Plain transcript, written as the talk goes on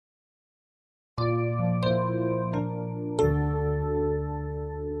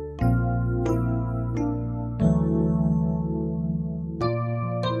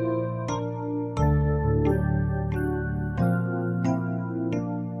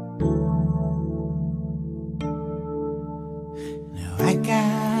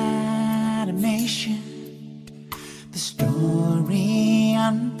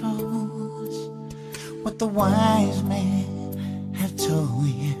the wise men have told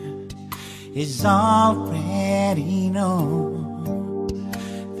you is already known,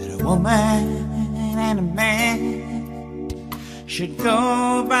 that a woman and a man should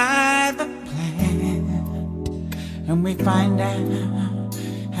go by the plan, and we find out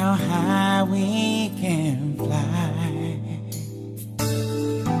how high we can fly.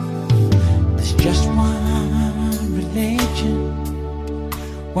 There's just one religion,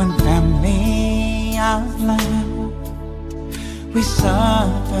 one family of love. We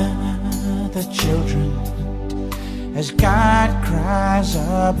suffer the children as God cries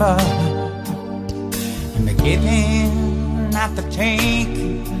above, and the giving, not the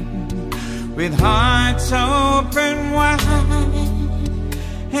taking, with hearts open wide,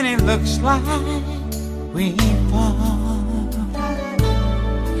 and it looks like we fall,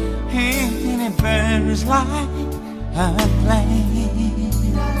 and it burns like a flame,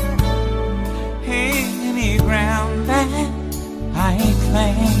 any ground that I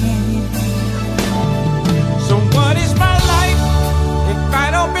claim. So what is my life if I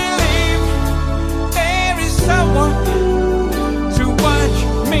don't believe there is someone to watch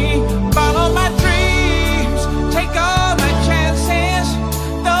me follow my dreams, take all my chances,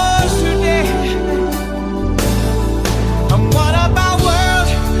 those who dare? And what about world?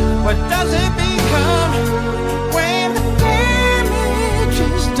 What does it become when the damage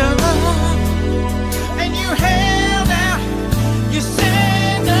is done? And you held out, you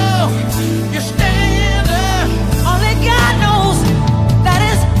said no, you stand up. Only God knows that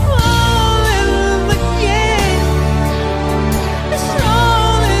is all in the game. It's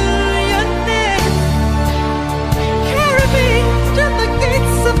all in your name. Carry me to the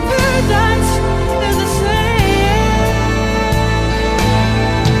gates of paradise. There's a saying.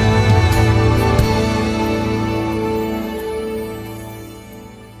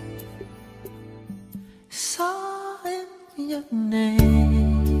 It's all in your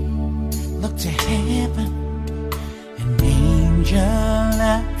name. Look to heaven, an angel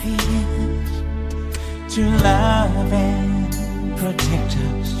appears to love and protect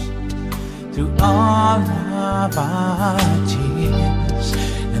us through all of our tears.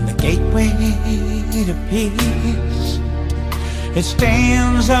 And the gateway to peace, it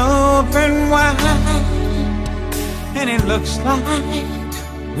stands open wide, and it looks like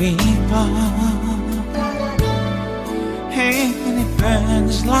we fall, and it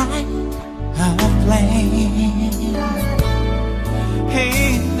burns like a flame,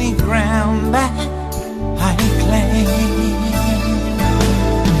 any ground that I claim.